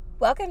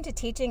Welcome to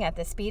Teaching at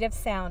the Speed of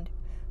Sound.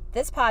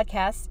 This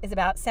podcast is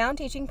about sound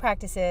teaching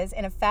practices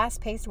in a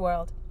fast-paced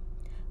world.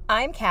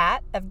 I'm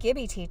Kat of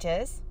Gibby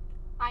Teaches.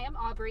 I am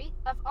Aubrey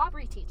of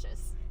Aubrey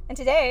Teaches. And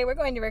today we're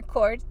going to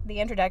record the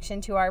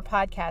introduction to our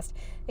podcast,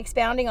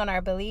 expounding on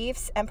our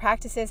beliefs and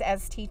practices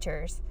as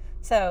teachers.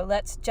 So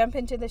let's jump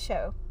into the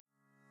show.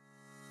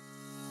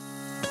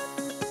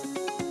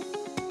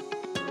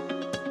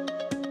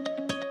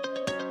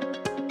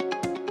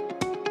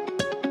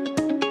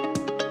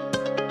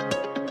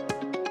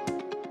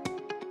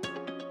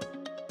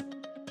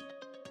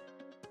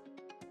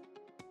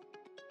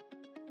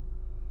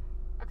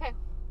 Okay,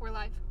 we're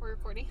live. We're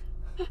recording.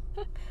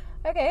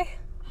 Okay.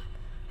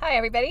 Hi,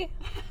 everybody.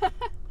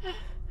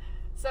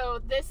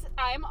 So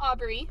I'm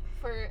Aubrey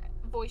for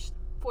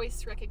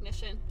voice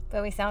recognition.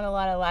 But we sound a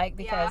lot alike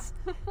because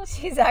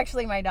she's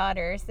actually my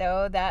daughter,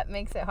 so that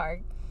makes it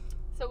hard.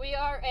 So we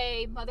are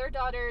a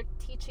mother-daughter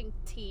teaching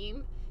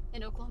team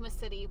in Oklahoma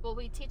City. Well,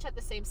 we teach at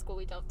the same school.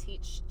 We don't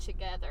teach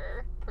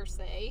together, per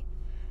se.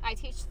 I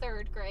teach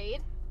 3rd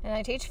grade. And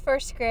I teach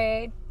 1st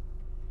grade.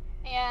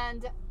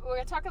 And we're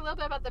going to talk a little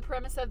bit about the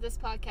premise of this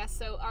podcast.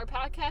 So our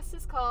podcast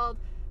is called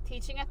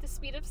Teaching at the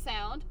Speed of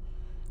Sound.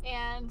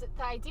 And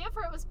the idea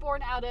for it was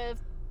born out of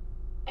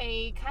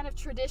a kind of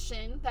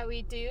tradition that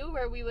we do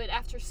where we would,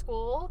 after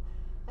school,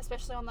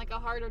 especially on like a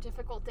hard or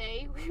difficult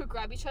day, we would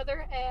grab each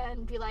other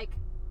and be like,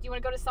 do you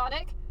want to go to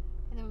Sonic?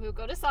 And then we would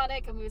go to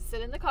Sonic and we would sit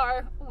in the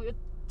car and we would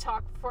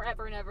talk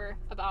forever and ever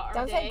about our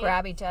Don't day. say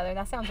grab each other.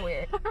 That sounds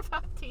weird.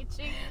 About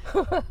teaching.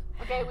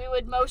 Okay, we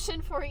would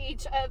motion for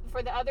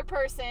the other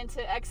person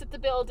to exit the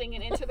building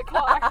and enter the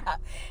car.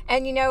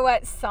 And you know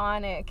what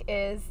Sonic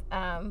is?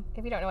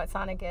 If you don't know what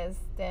Sonic is,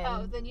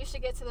 then then you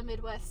should get to the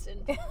Midwest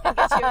and get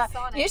you a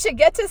Sonic. You should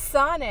get to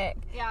Sonic.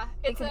 Yeah,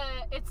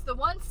 it's the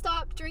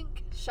one-stop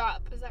drink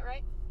shop. Is that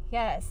right?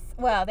 Yes.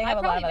 Well, they have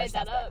a lot of other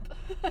stuff. I stuff.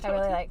 probably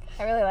made that up.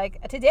 I really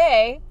like.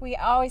 Today we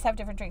always have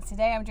different drinks.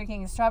 Today I'm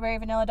drinking strawberry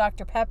vanilla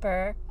Dr.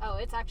 Pepper. Oh,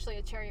 it's actually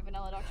a cherry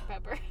vanilla Dr.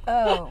 Pepper.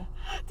 Oh.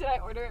 Did I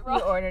order it wrong?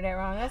 You ordered it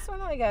wrong. That's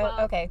when I go.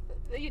 Well, okay.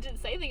 You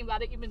didn't say anything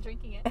about it. You've been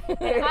drinking it.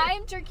 And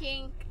I'm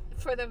drinking,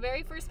 for the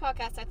very first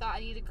podcast, I thought I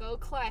needed to go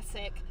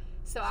classic.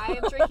 So I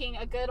am drinking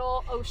a good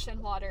old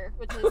ocean water,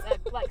 which is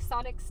a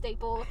Sonic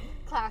staple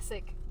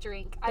classic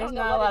drink. I There's don't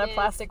know not what a lot it of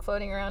plastic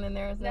floating around in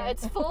there, is there? No,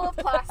 it's full of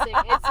plastic.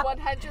 It's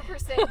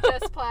 100%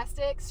 just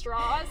plastic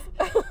straws.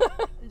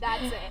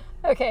 That's it.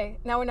 Okay,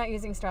 now we're not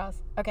using straws.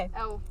 Okay.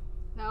 Oh,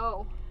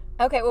 no.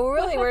 Okay, well,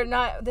 really, we're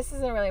not, this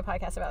isn't really a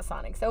podcast about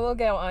Sonic, so we'll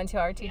go on to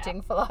our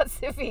teaching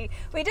philosophy.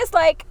 We just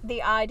like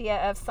the idea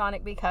of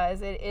Sonic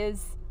because it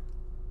is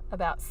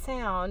about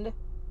sound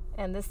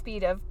and the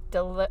speed of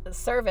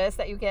service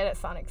that you get at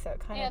Sonic, so it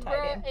kind of tied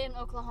in. And we're in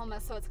Oklahoma,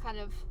 so it's kind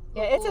of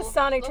Yeah, it's a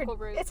Sonic,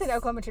 roots. it's an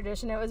Oklahoma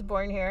tradition. It was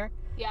born here.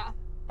 Yeah.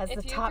 As If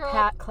the you Top grew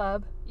Hat up-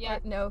 Club. Yeah.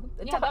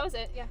 That was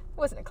it, yeah. It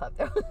wasn't a club,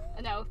 though.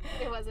 No,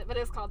 it wasn't, but it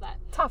was called that.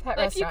 Top Hat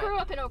But if you Restaurant.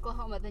 grew up in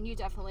Oklahoma, then you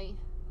definitely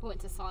went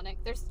to Sonic.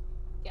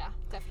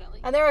 Definitely.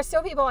 And there are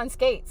still people on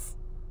skates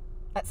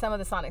at some of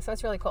the Sonics, so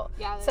it's really cool.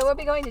 Yeah. So we'll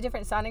be going to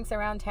different Sonics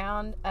around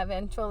town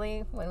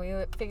eventually when we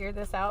figure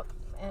this out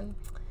and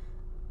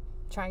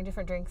trying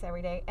different drinks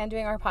every day and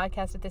doing our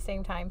podcast at the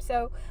same time.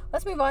 So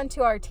let's move on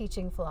to our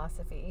teaching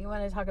philosophy. You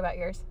want to talk about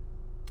yours?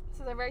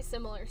 So they're very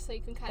similar, so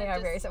you can kind They of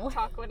are very just similar.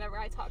 talk whenever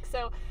I talk.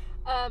 So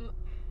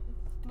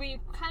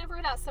we kind of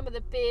wrote out some of the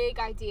big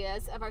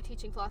ideas of our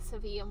teaching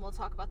philosophy, and we'll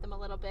talk about them a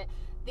little bit.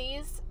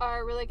 These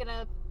are really going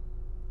to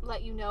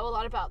let you know a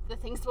lot about the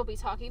things we'll be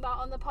talking about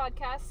on the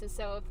podcast. And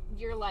so if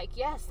you're like,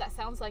 yes, that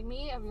sounds like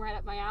me, I'm right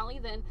up my alley,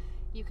 then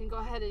you can go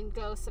ahead and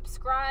go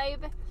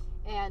subscribe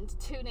and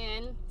tune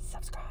in.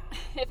 Subscribe.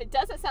 If it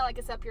doesn't sound like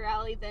it's up your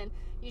alley, then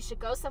you should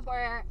go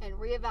somewhere and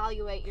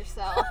reevaluate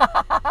yourself.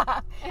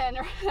 And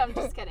I'm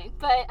just kidding.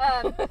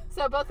 But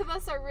so both of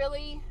us are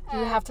really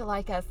You have to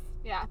like us.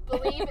 yeah,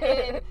 believe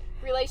in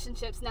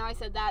relationships. Now I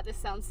said that, this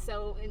sounds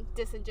so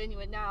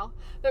disingenuous now.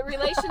 But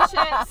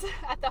relationships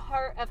at the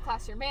heart of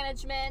classroom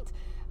management.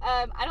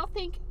 I don't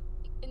think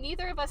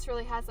neither of us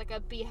really has like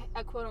a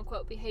quote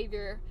unquote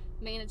behavior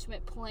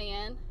management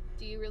plan.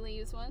 Do you really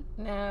use one?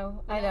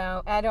 No, I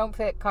don't. I don't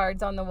put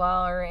cards on the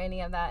wall or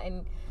any of that.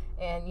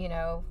 And you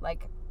know,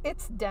 like,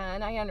 it's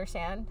done. I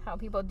understand how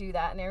people do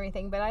that and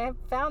everything, but I have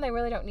found I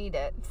really don't need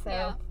it. So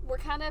Yeah, we're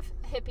kind of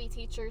hippie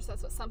teachers.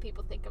 That's what some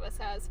people think of us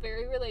as.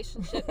 Very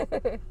relationship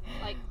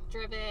like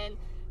driven.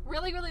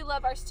 Really, really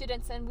love our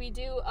students, and we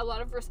do a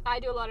lot of I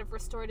do a lot of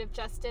restorative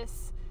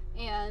justice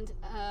and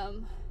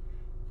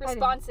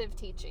responsive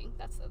teaching.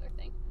 That's the other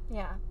thing.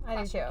 Yeah, I do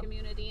Classroom too.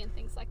 community and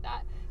things like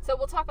that. So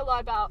we'll talk a lot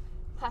about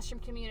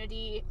classroom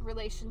community,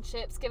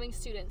 relationships, giving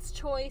students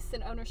choice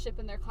and ownership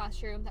in their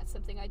classroom. That's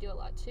something I do a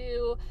lot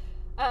too.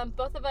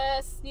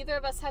 Neither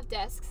of us have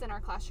desks in our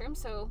classroom,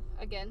 so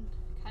again,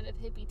 kind of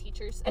hippie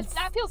teachers.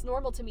 That feels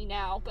normal to me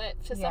now,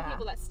 but to some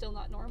people that's still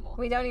not normal.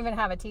 We don't even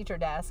have a teacher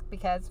desk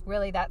because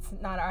really that's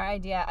not our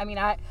idea. I mean,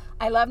 I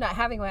love not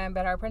having one,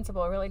 but our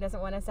principal really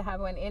doesn't want us to have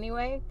one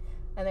anyway.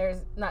 and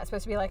there's not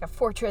supposed to be like a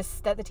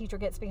fortress that the teacher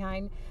gets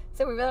behind.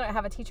 So we really don't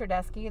have a teacher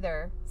desk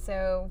either.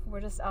 So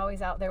we're just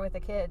always out there with the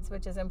kids,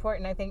 which is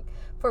important, I think,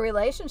 for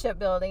relationship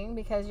building,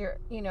 because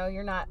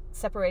you're not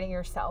separating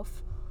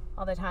yourself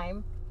all the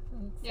time.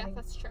 Yeah,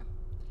 that's true.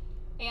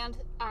 And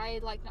I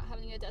like not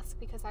having a desk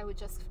because I would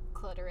just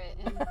clutter it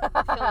and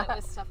fill it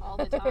with stuff all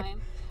the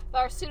time. But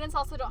our students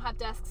also don't have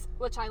desks,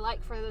 which I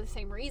like for the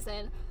same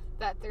reason,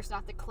 that there's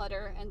not the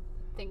clutter and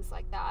things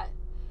like that.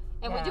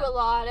 And we do a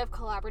lot of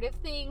collaborative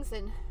things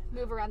and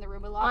move around the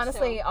room a lot.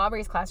 Honestly,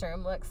 Aubrey's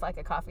classroom looks like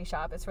a coffee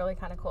shop. It's really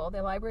kind of cool.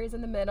 The library's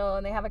in the middle,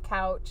 and they have a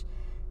couch,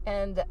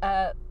 and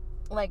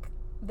like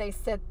they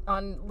sit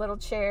on little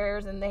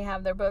chairs, and they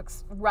have their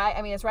books right.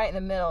 I mean, it's right in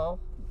the middle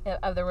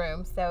of the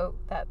room, so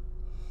that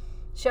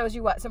shows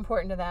you what's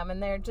important to them.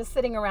 And they're just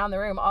sitting around the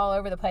room all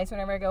over the place.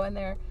 Whenever I go in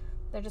there,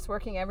 they're just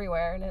working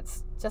everywhere, and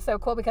it's just so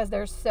cool because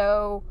they're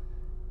so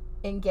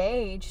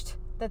engaged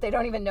that they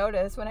don't even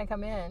notice when I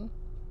come in.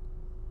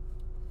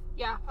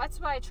 Yeah, that's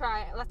what I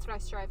try. That's what I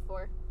strive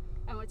for.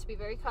 I want it to be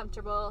very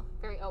comfortable,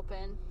 very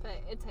open, but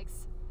it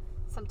takes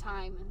some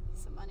time and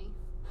some money.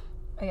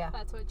 Oh, yeah.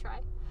 That's what I try.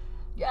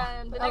 Yeah.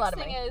 And the next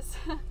thing is,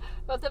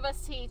 both of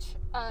us teach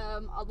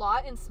a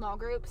lot in small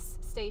groups,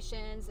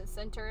 stations, and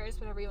centers,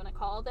 whatever you want to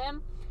call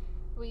them.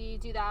 We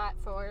do that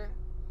for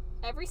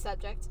every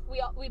subject.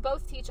 We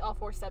both teach all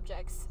 4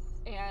 subjects,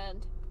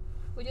 and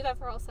we do that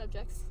for all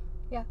subjects.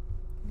 Yeah.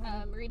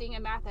 Reading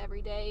and math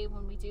every day.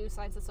 When we do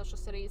science and social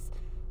studies,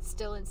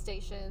 still in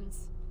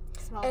stations,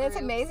 small and groups.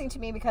 It's amazing to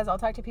me because I'll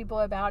talk to people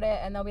about it,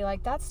 and they'll be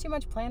like, that's too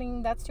much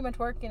planning, that's too much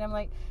work. And I'm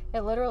like,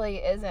 it literally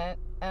isn't.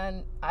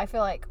 And I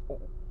feel like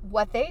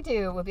what they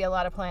do would be a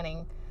lot of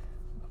planning,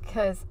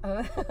 because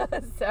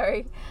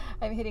sorry,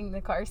 I'm hitting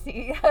the car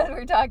seat as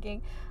we're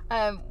talking.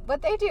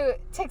 What they do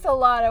takes a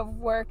lot of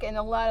work and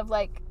a lot of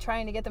like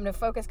trying to get them to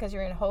focus, because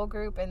you're in a whole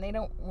group and they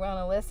don't want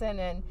to listen,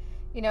 and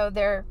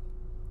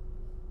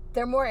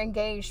they're more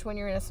engaged when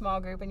you're in a small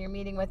group and you're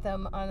meeting with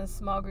them on a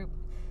small group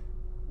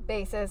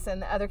basis,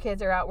 and the other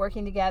kids are out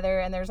working together,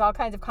 and there's all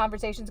kinds of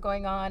conversations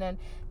going on, and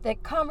the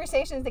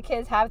conversations the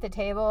kids have at the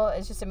table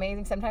is just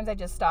amazing. Sometimes I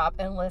just stop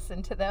and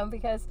listen to them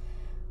because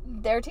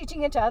they're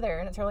teaching each other,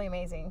 and it's really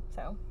amazing.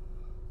 So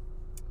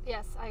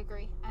yes, I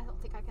agree. I don't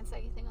think I can say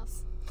anything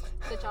else.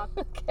 Good job.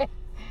 Okay,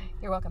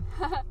 you're welcome.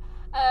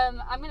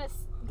 I'm gonna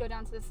go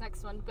down to this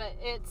next one, but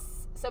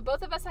so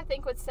both of us, I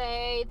think, would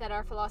say that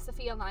our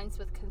philosophy aligns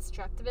with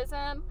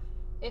constructivism.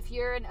 If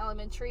you're an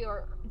elementary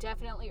or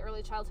definitely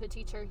early childhood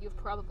teacher, you've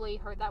probably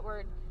heard that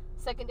word.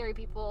 Secondary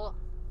people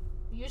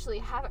usually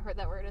haven't heard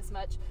that word as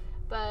much.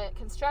 But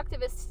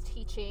constructivist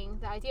teaching,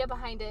 the idea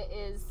behind it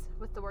is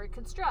with the word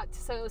construct.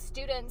 So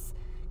students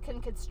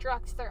can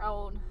construct their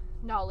own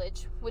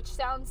knowledge, which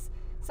sounds,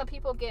 some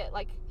people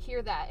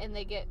hear that and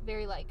they get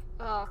very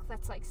oh,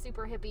 that's like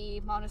super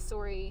hippie,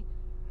 Montessori.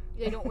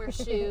 They don't wear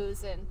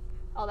shoes and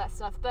all that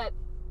stuff. But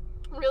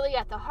really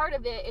at the heart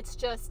of it, it's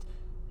just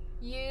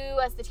you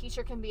as the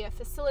teacher can be a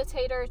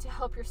facilitator to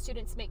help your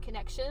students make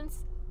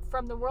connections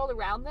from the world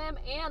around them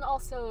and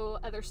also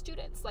other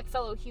students, like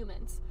fellow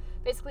humans.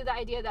 Basically the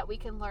idea that we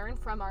can learn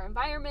from our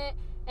environment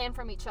and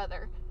from each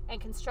other and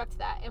construct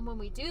that. And when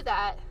we do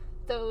that,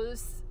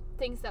 those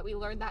things that we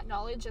learn, that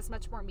knowledge is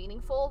much more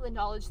meaningful, the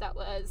knowledge that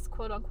was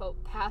quote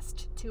unquote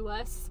passed to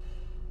us.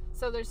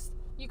 So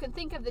you can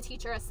think of the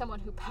teacher as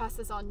someone who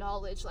passes on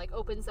knowledge, like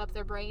opens up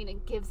their brain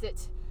and gives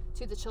it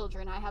to the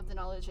children. I have the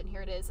knowledge and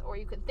here it is. Or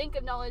you can think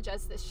of knowledge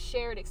as this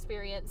shared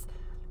experience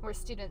where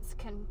students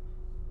can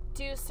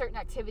do certain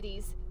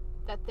activities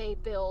that they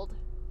build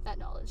that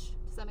knowledge.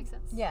 Does that make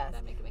sense? Yes.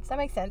 Does that make it make sense? That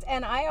makes sense.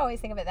 And I always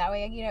think of it that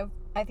way.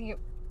 I think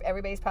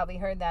everybody's probably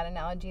heard that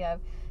analogy of,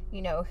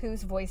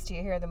 whose voice do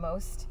you hear the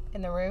most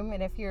in the room?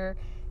 And if you're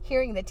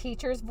hearing the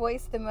teacher's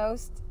voice the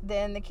most,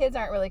 then the kids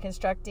aren't really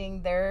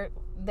constructing. They're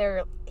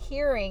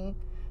hearing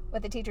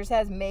what the teacher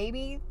says.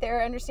 Maybe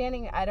they're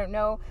understanding, I don't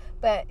know.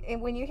 But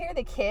when you hear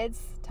the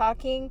kids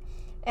talking,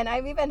 and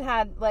I've even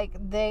had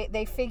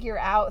they figure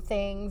out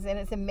things, and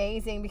it's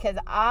amazing because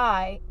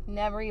I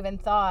never even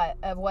thought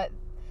of what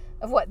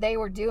they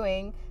were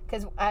doing.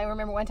 Because I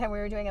remember one time we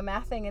were doing a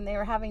math thing, and they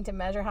were having to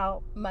measure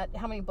how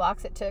many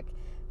blocks it took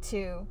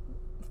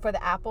for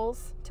the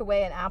apples, to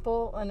weigh an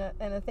apple and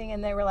a thing,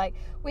 and they were like,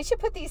 we should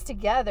put these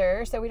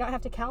together so we don't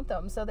have to count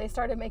them. So they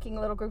started making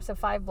little groups of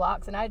 5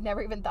 blocks, and I'd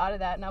never even thought of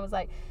that. And I was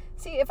like,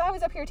 see, if I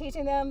was up here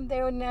teaching them,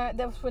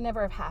 this would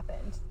never have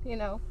happened,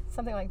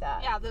 something like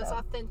that. Yeah, those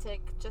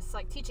authentic, just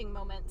like teaching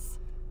moments.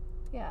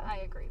 Yeah, I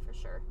agree for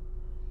sure.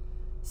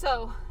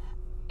 So,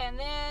 and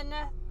then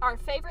our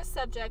favorite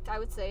subject, I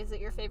would say, is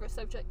it your favorite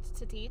subject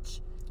to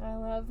teach? I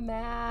love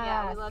math.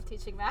 Yeah, we love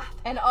teaching math.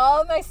 And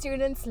all of my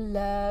students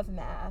love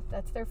math.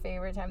 That's their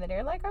favorite time of the day.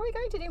 They're like, are we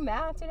going to do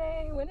math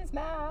today? When is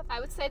math? I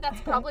would say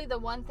that's probably the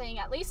one thing,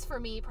 at least for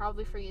me,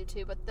 probably for you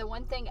too, but the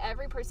one thing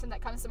every person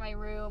that comes to my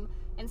room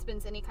and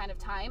spends any kind of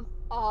time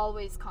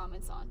always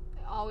comments on.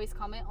 They always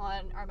comment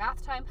on our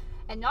math time.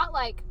 And not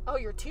like, oh,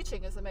 your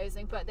teaching is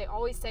amazing, but they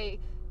always say,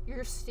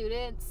 your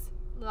students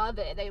love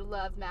it. They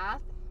love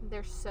math.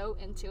 They're so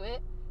into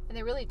it. And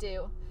they really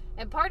do.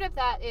 And part of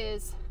that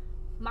is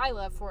my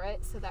love for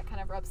it, so that kind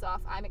of rubs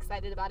off. I'm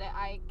excited about it.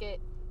 I get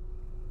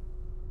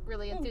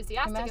really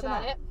enthusiastic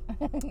about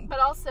it. But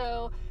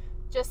also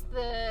just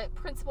the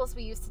principles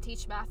we use to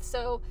teach math.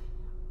 So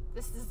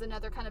this is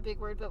another kind of big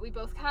word, but we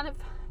both kind of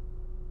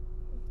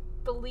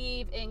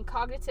believe in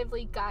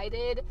cognitively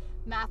guided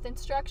math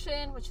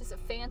instruction, which is a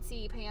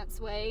fancy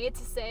pants way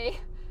to say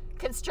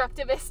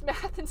constructivist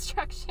math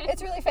instruction.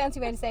 It's a really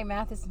fancy way to say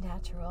math is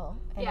natural,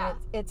 and Yeah.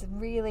 it's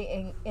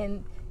really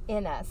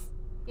in us.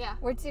 Yeah.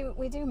 We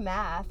do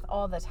math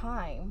all the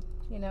time,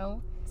 you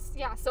know.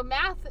 Yeah, so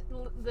math,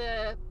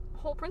 the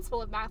whole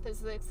principle of math is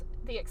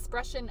the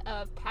expression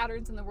of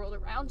patterns in the world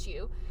around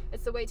you.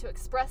 It's the way to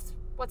express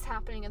what's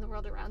happening in the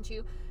world around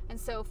you. And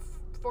so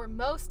for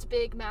most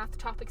big math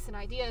topics and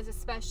ideas,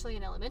 especially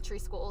in elementary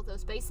school,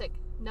 those basic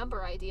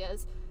number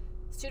ideas,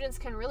 students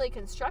can really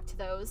construct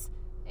those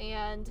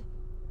and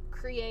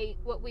create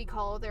what we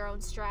call their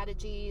own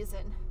strategies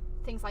and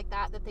things like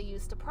that they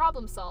use to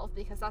problem solve,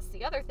 because that's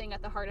the other thing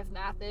at the heart of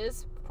math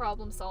is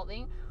problem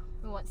solving.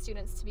 We want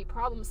students to be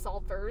problem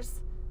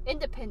solvers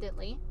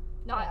independently,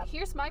 not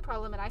here's my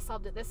problem and I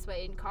solved it this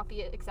way and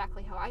copy it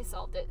exactly how I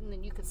solved it, and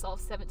then you could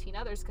solve 17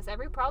 others, because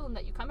every problem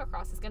that you come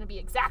across is going to be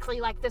exactly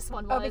like this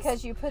one was. Oh,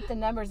 because you put the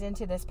numbers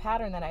into this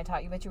pattern that I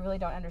taught you, but you really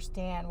don't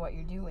understand what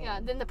you're doing.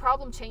 Yeah, then the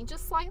problem changes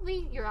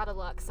slightly, you're out of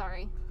luck,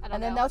 sorry. I don't know.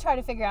 And then they'll try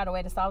to figure out a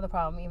way to solve the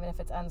problem, even if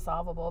it's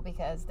unsolvable,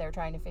 because they're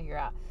trying to figure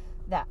out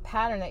that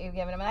pattern that you've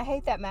given them. And I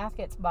hate that math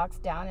gets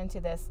boxed down into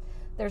this,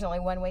 there's only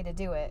one way to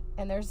do it,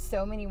 and there's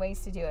so many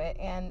ways to do it.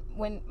 And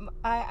when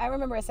I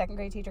remember a second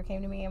grade teacher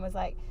came to me and was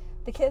like,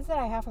 the kids that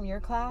I have from your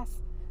class,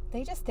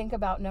 they just think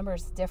about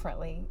numbers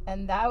differently.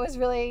 And that was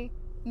really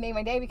made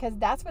my day, because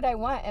that's what I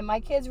want, and my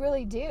kids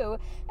really do.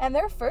 And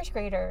they're first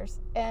graders,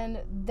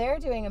 and they're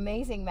doing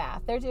amazing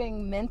math. They're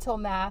doing mental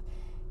math,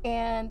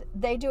 and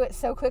they do it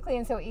so quickly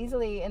and so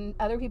easily, and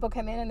other people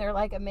come in and they're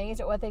like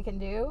amazed at what they can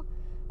do.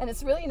 And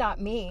it's really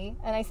not me.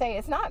 And I say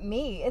it's not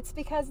me. It's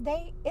because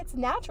it's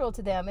natural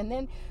to them. And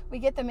then we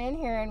get them in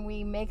here and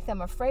we make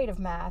them afraid of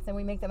math, and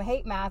we make them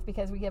hate math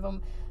because we give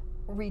them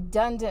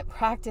redundant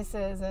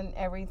practices and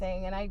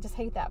everything. And I just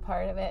hate that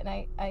part of it.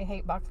 And I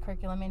hate box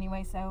curriculum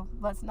anyway. So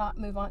let's not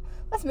move on.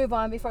 Let's move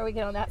on before we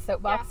get on that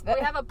soapbox. Yeah,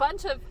 we have a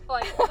bunch of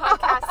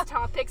podcast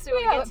topics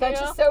we have want to get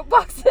a bunch to. of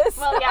soapboxes.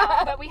 Well,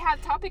 yeah, but we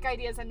have topic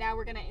ideas, and now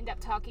we're going to end up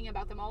talking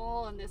about them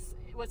all in this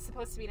what's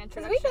supposed to be an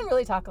Because introduction. we can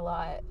really talk a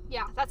lot.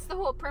 Yeah, that's the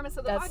whole premise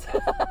of the That's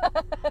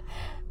podcast.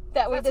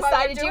 that we That's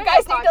why we're decided you doing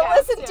guys a need to podcast,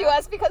 listen to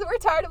us, because we're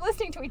tired of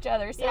listening to each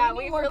other. So Yeah, we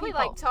need we've more really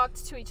people.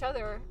 talked to each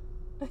other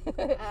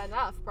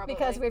enough, probably.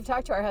 Because we've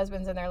talked to our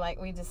husbands and they're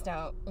like, we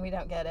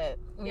don't get it.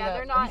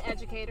 they're not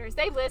educators.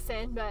 They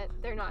listen, but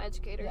they're not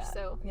educators. Yeah,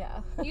 So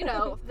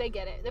yeah. they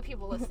get it. The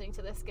people listening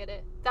to this get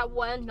it. That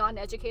one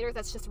non-educator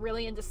that's just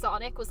really into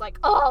Sonic was like,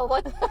 oh,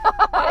 what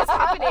is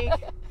happening?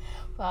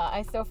 Well,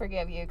 I still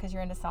forgive you because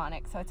you're into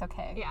Sonic, so it's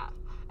okay. Yeah.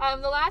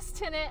 The last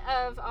tenet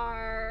of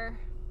our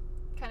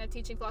kind of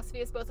teaching philosophy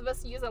is both of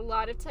us use a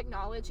lot of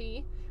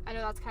technology. I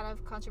know that's kind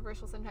of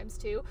controversial sometimes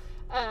too.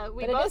 But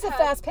it is a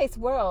fast-paced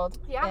world.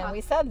 Yeah. And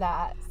we said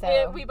that.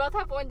 So We both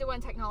have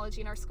one-to-one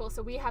technology in our school.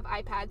 So we have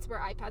iPads. We're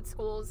iPad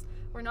schools.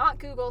 We're not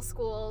Google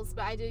schools,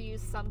 but I do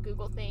use some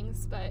Google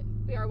things. But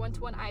we are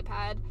one-to-one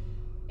iPad.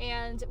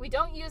 And we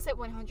don't use it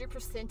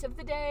 100% of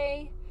the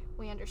day.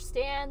 We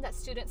understand that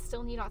students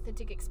still need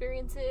authentic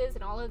experiences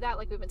and all of that,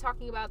 like we've been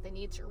talking about. They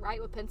need to write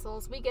with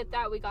pencils. We get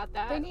that. We got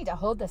that. they need to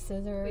hold the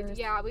scissors.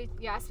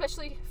 Yeah,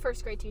 especially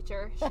first grade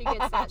teacher. She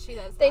gets that. She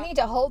does They that. need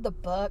to hold the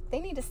book. They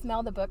need to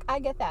smell the book. I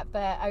get that,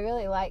 but I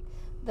really like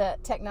the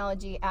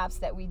technology apps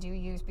that we do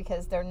use,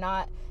 because they're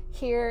not,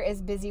 here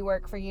is busy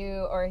work for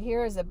you, or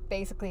here is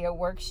basically a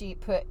worksheet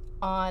put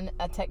on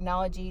a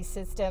technology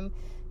system,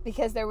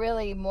 because they're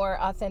really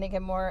more authentic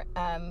and more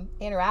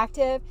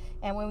interactive.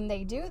 And when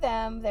they do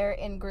them, they're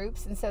in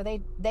groups, and so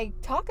they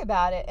talk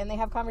about it and they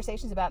have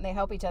conversations about it, and they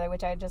help each other,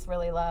 which I just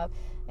really love.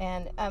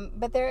 And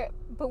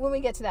but when we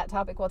get to that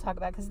topic, we'll talk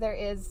about, because there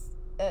is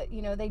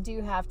they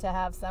do have to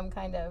have some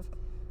kind of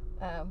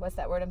what's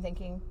that word I'm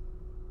thinking?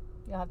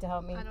 You'll have to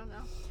help me. I don't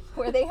know.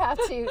 Where they have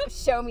to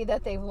show me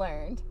that they've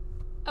learned.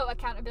 Oh,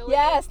 accountability.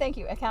 Yes, thank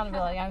you.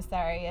 Accountability. I'm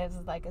sorry. It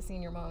was like a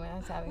senior moment I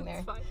was having there.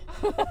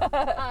 It's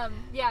fine.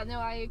 Yeah, no,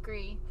 I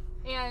agree.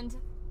 And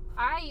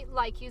I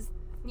like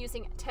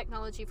using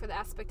technology for the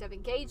aspect of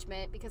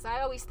engagement, because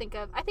I always think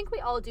we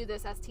all do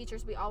this as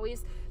teachers. We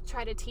always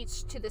try to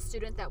teach to the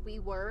student that we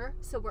were.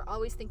 So we're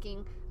always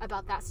thinking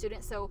about that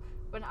student. So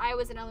when I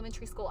was in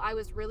elementary school, I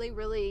was really,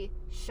 really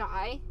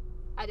shy.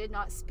 I did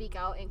not speak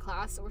out in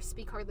class or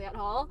speak hardly at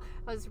all.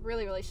 I was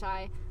really, really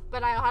shy.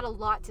 But I had a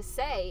lot to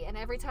say, and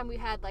every time we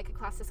had like a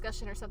class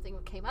discussion or something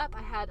that came up,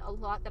 I had a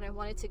lot that I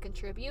wanted to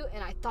contribute,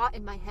 and I thought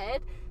in my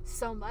head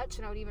so much,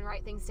 and I would even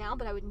write things down,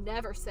 but I would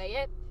never say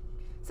it.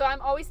 So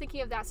I'm always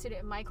thinking of that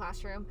student in my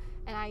classroom,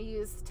 and I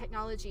use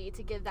technology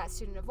to give that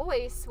student a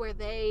voice where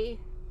they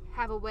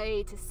have a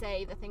way to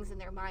say the things in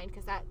their mind,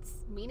 because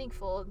that's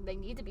meaningful. They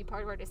need to be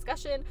part of our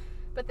discussion,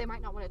 but they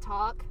might not want to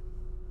talk.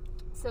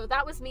 So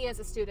that was me as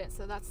a student.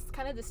 So that's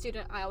kind of the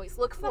student I always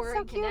look for That's so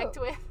and connect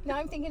cute. with. Now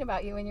I'm thinking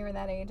about you when you were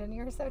that age, and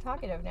you're so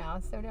talkative now.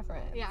 It's so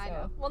different. Yeah, I so.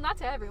 know. Well, not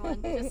to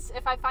everyone. Just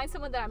if I find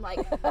someone that I'm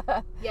like,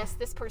 yes,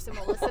 this person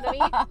will listen to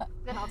me,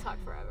 then I'll talk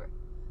forever.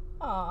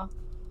 Aw.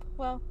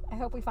 Well, I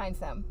hope we find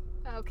some.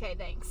 Okay,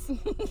 thanks.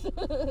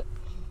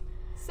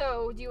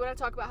 So, do you want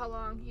to talk about how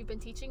long you've been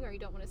teaching, or you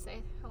don't want to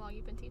say how long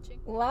you've been teaching?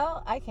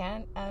 Well, I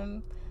can.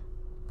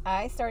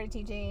 I started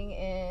teaching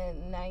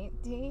in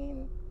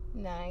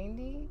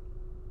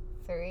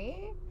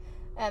 1993,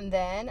 and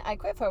then I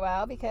quit for a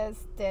while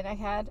because then I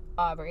had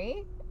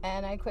Aubrey,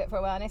 and I quit for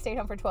a while, and I stayed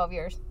home for 12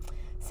 years.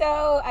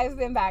 So I've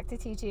been back to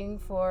teaching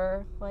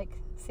for like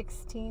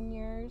 16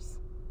 years,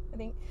 I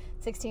think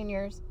 16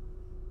 years.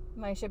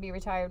 I should be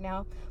retired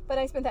now, but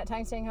I spent that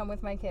time staying home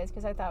with my kids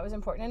because I thought it was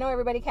important. I know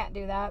everybody can't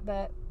do that,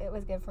 but it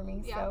was good for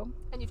me. Yeah. So.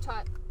 And you've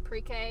taught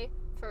pre-K,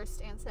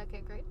 first and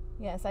second grade?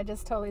 Yes, I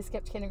just totally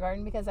skipped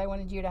kindergarten because I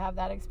wanted you to have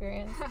that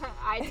experience.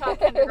 I taught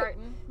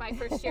kindergarten. My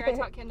first year I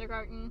taught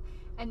kindergarten,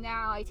 and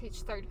now I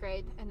teach third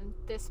grade, and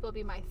this will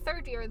be my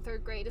third year in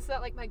third grade. Is that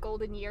like my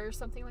golden year or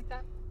something like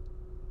that?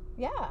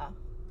 Yeah.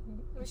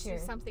 Which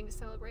is something to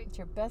celebrate. It's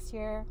your best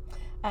year.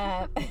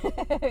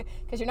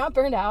 Because you're not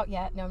burned out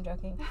yet. No, I'm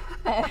joking.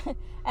 And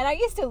I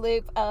used to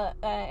loop.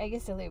 I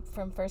used to loop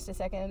from first to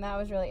second, and that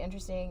was really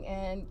interesting.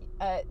 And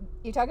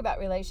you talk about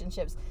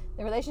relationships.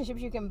 The relationships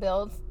you can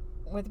build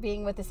with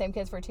being with the same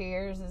kids for 2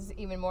 years is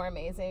even more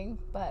amazing.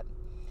 But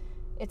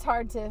it's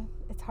hard to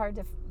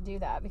do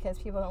that because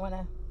people don't want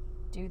to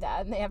do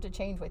that, and they have to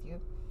change with you.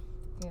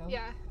 You know?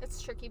 Yeah,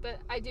 it's tricky, but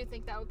I do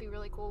think that would be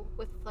really cool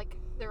with like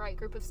the right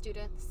group of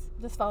students.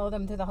 Just follow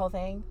them through the whole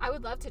thing. I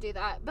would love to do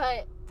that,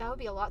 but that would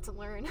be a lot to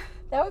learn.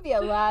 That would be a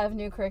lot of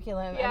new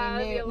curriculum. Yeah, I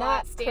mean, it'd be a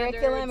lot. not Standards.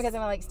 curriculum because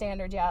I'm like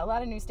standards. Yeah, a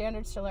lot of new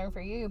standards to learn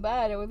for you,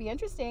 but it would be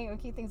interesting. It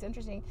would keep things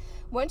interesting.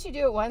 Once you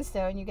do it once,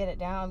 though, and you get it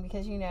down,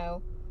 because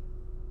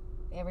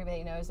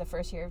everybody knows the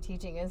first year of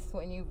teaching is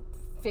when you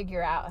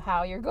figure out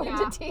how you're going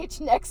to teach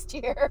next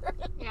year.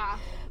 Yeah.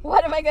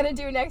 What am I going to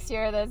do next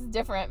year that's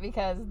different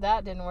because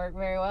that didn't work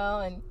very well?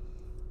 And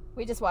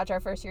we just watch our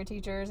first year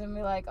teachers and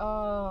be like,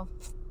 oh,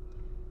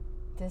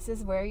 this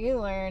is where you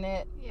learn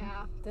it.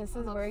 Yeah. This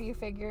is where you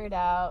figure it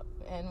out,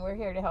 and we're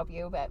here to help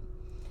you. But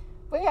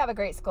we have a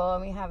great school,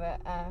 and we have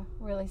a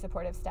really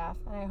supportive staff,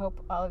 and I hope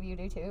all of you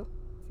do too,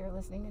 if you're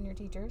listening, and your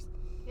teachers.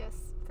 Yes,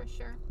 for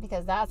sure.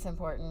 Because that's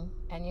important,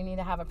 and you need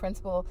to have a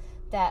principal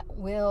that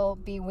will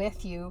be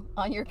with you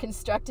on your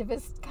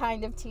constructivist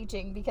kind of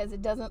teaching, because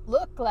it doesn't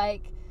look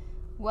like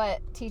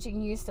what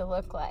teaching used to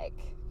look like.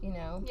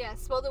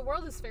 Yes. Well, the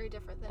world is very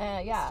different than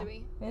it used to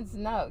be.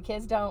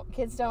 Kids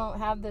don't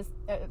have this.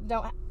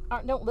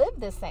 Don't live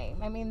the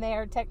same. I mean, they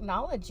are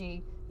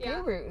technology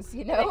gurus.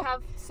 They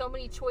have so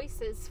many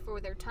choices for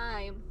their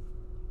time,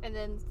 and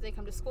then they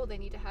come to school. They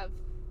need to have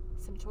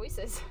some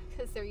choices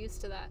because they're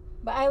used to that.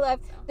 But I love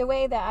the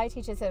way that I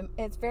teach.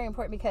 It's very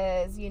important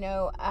because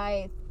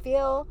I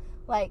feel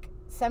like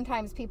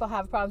sometimes people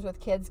have problems with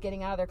kids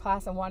getting out of their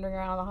class and wandering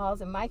around the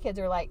halls, and my kids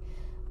are like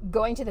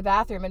going to the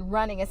bathroom and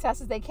running as fast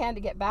as they can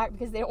to get back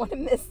because they don't want to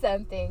miss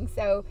something.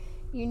 So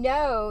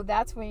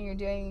that's when you're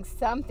doing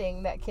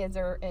something that kids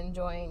are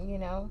enjoying.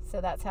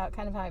 So that's how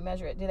I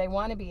measure it. Do they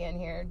want to be in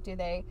here?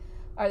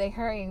 Are they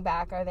hurrying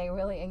back? Are they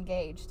really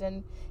engaged?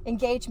 And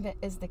engagement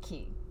is the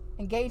key.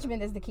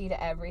 Engagement is the key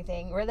to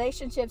everything.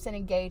 Relationships and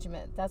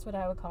engagement. That's what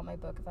I would call my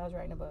book if I was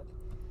writing a book.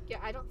 Yeah,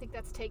 I don't think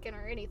that's taken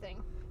or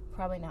anything.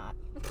 Probably not.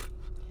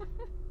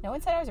 No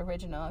one said I was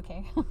original,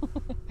 okay?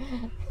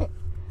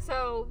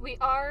 So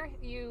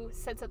you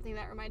said something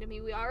that reminded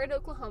me, we are in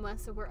Oklahoma,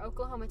 so we're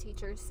Oklahoma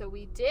teachers, so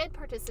we did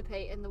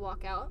participate in the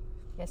walkout.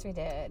 Yes, we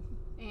did.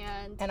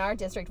 And our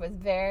district was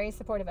very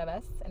supportive of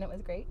us, and it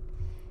was great.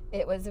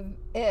 It was an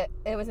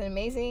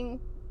amazing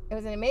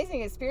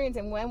experience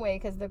in one way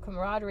because the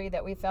camaraderie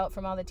that we felt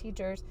from all the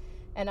teachers,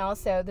 and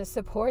also the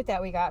support that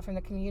we got from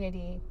the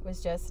community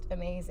was just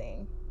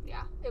amazing.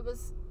 Yeah, it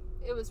was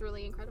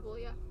really incredible.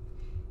 Yeah.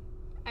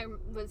 I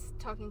was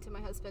talking to my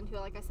husband, who,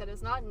 like I said,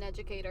 is not an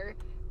educator,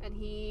 and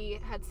he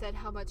had said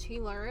how much he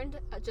learned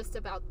just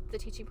about the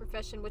teaching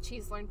profession, which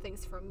he's learned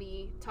things from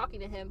me talking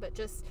to him, but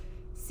just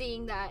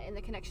seeing that in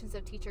the connections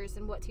of teachers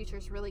and what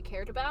teachers really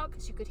cared about,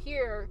 because you could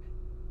hear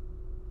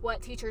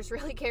what teachers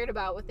really cared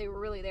about, what they were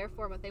really there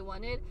for, what they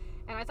wanted.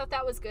 And I thought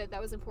that was good.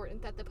 That was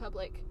important that the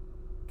public,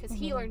 because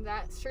he learned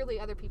that, surely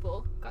other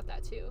people got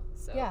that too.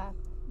 So yeah,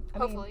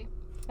 hopefully.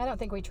 I don't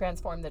think we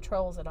transformed the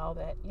trolls at all,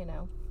 but I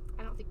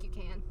don't think you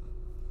can.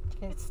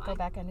 Kids go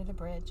back under the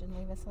bridge and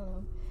leave us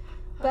alone.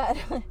 But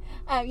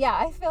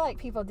I feel like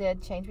people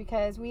did change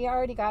because we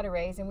already got a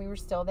raise and we were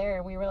still there,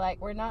 and we were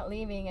like, we're not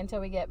leaving until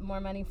we get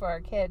more money for our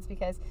kids,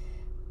 because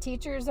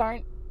teachers are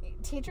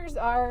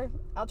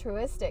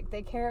altruistic.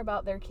 They care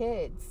about their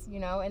kids,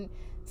 and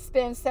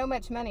spend so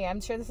much money.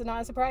 I'm sure this is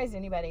not a surprise to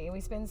anybody.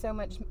 We spend so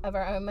much of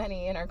our own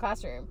money in our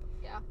classroom.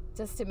 Yeah.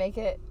 Just to make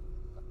it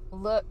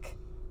look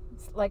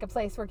like a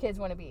place where kids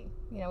want to be.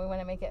 We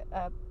want to make it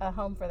a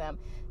home for them.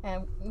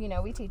 And,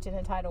 we teach in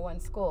a Title I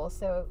school,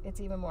 so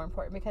it's even more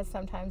important because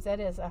sometimes that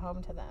is a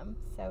home to them.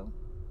 So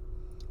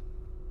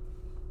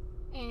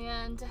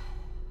And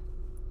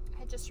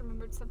I just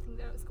remembered something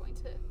that I was going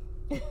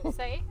to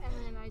say, and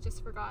then I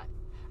just forgot.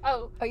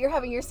 Oh, you're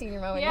having your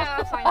senior moment.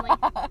 yeah, finally.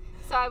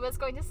 So I was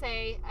going to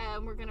say,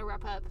 we're going to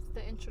wrap up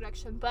the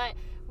introduction, but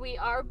we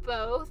are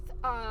both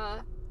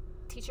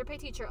Teacher Pay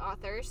Teacher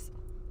authors.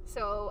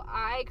 So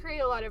I create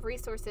a lot of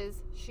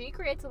resources. She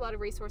creates a lot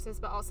of resources,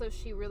 but also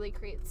she really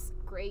creates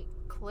great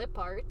clip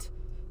art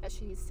that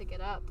she needs to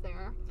get up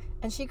there.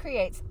 And she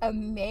creates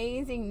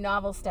amazing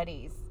novel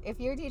studies. If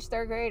you teach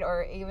third grade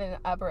or even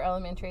upper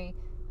elementary,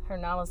 her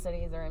novel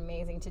studies are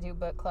amazing to do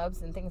book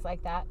clubs and things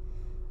like that.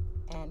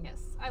 And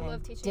yes, I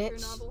love teaching through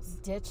novels.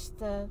 Ditch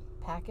the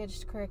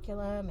packaged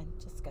curriculum and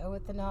just go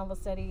with the novel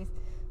studies.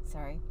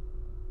 Sorry.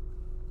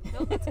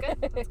 No, that's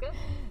good. That's good.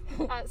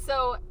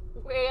 So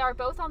we are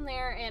both on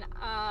there and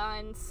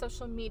on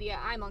social media.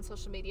 I'm on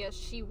social media.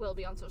 She will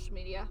be on social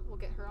media. We'll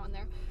get her on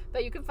there.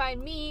 But you can find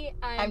me.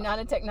 I'm not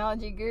a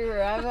technology guru.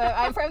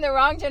 I'm from the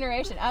wrong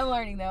generation. I'm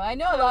learning, though. I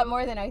know a lot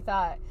more than I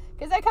thought.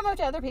 Because I come up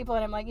to other people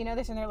and I'm like,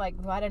 this, and they're like,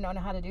 well, I don't know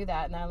how to do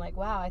that. And I'm like,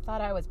 wow, I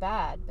thought I was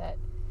bad, but...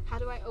 How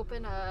do I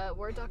open a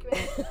Word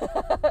document?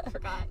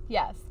 Forgot.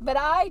 Yes, but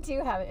I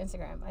do have an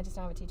Instagram. I just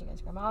don't have a teaching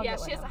Instagram.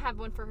 She doesn't have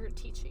one for her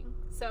teaching.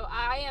 So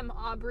I am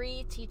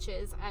Aubrey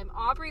Teaches. I'm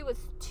Aubrey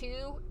with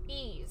 2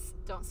 E's.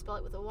 Don't spell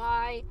it with a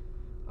Y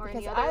or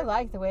because any other. I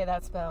like the way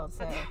that's spelled.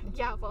 So.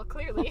 Yeah, well,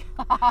 clearly.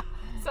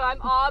 So I'm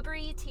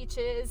Aubrey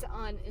Teaches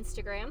on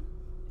Instagram,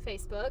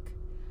 Facebook,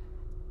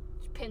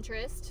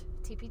 Pinterest,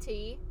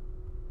 TPT.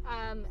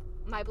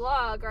 My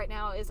blog right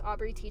now is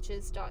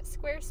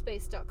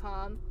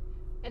aubreyteaches.squarespace.com.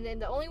 And then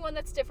the only one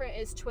that's different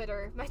is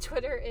Twitter. My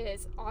Twitter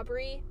is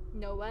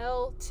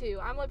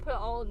AubreyNoel2. I'm going to put it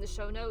all in the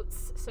show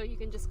notes so you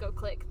can just go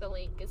click the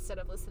link instead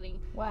of listening.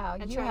 Wow,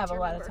 you have a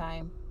lot of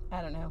time.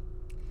 I don't know.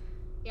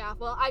 Yeah,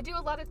 well, I do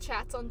a lot of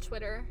chats on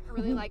Twitter. I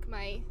really like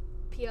my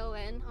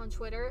PLN on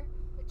Twitter.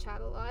 I chat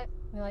a lot.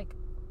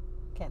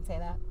 Can't say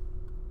that.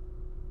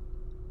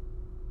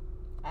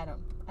 I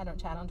don't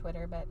chat on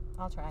Twitter, but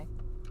I'll try.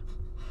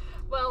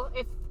 Well,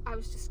 I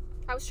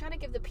was trying to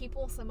give the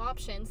people some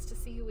options to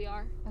see who we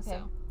are. Okay.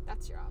 So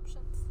that's your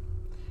options.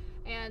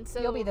 And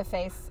so you'll be the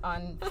face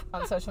on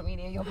social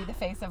media. You'll be the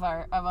face of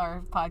our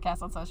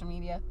podcast on social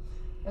media.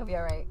 It'll be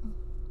all right.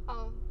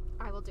 Oh,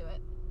 I will do it.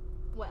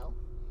 Well.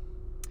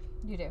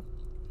 You do.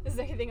 Is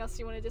there anything else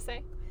you wanted to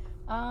say?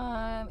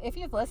 If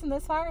you've listened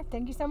this far,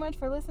 thank you so much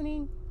for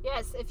listening.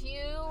 Yes, if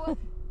you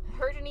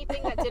heard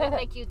anything that didn't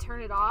make you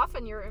turn it off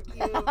and you were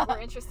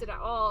interested at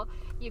all,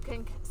 you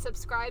can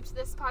subscribe to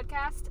this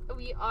podcast.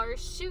 We are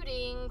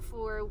shooting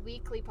for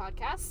weekly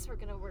podcasts. We're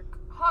going to work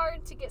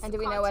hard to get some content. And do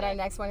we know what our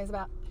next one is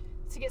about?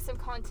 To get some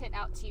content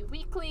out to you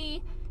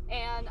weekly.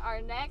 And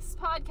our next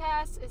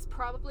podcast is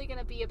probably going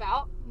to be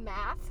about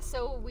math.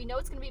 So we know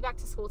it's going to be back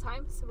to school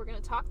time. So we're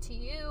going to talk to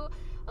you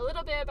a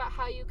little bit about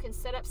how you can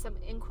set up some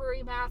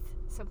inquiry math,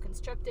 some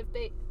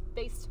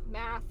constructive-based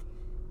math,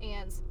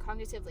 and some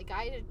cognitively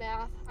guided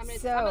math. I'm gonna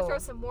throw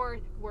some more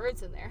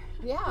words in there.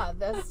 Yeah,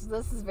 this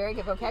is very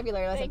good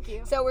vocabulary lesson. Thank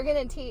you. So we're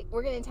gonna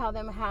tell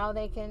them how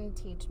they can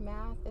teach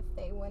math if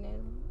they want to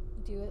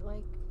do it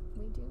like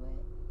we do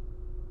it.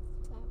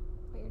 Is that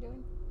what you're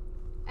doing?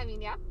 I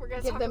mean, yeah, we're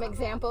gonna give talk them about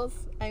examples.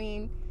 That. I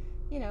mean,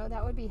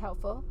 that would be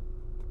helpful.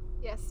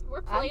 Yes,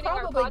 we're planning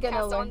our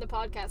podcast on the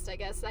podcast, I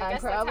guess. I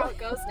guess that's how it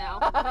goes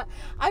now.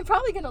 I'm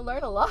probably going to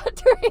learn a lot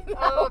during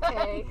that.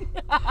 Okay.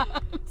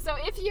 So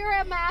if you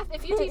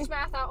teach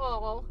math at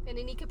all in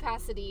any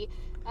capacity,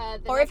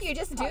 or if you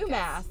just do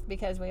math,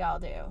 because we all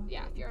do.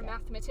 Yeah, if you're a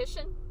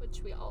mathematician,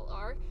 which we all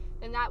are,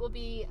 then that will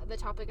be the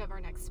topic of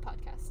our next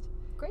podcast.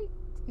 Great.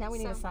 Now we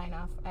need a sign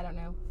off. I don't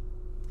know.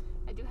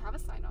 I do have a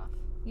sign off.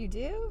 You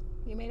do?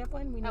 You made up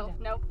one? No,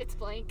 it's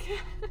blank.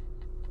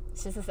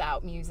 It's just this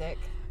out music.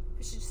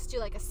 We should just do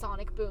like a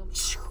sonic boom.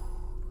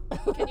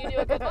 Can you do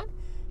a good one?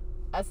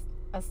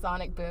 A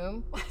sonic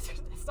boom?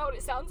 That's not what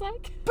it sounds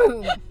like?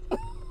 Boom!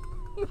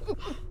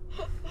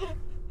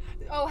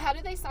 Oh, how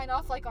do they sign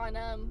off? Like on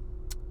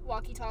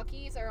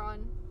walkie-talkies or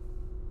on...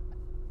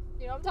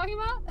 You know what I'm talking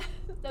about?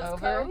 Those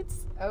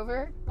codes?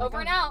 Over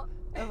and out.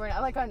 Over and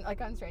out. Like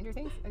on Stranger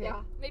Things? Okay.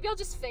 Yeah. Maybe I'll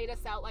just fade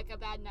us out like a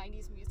bad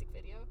 90s music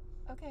video.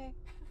 Okay.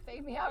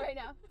 Fade me out right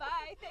now.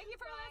 Bye. Thank you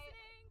for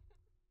listening.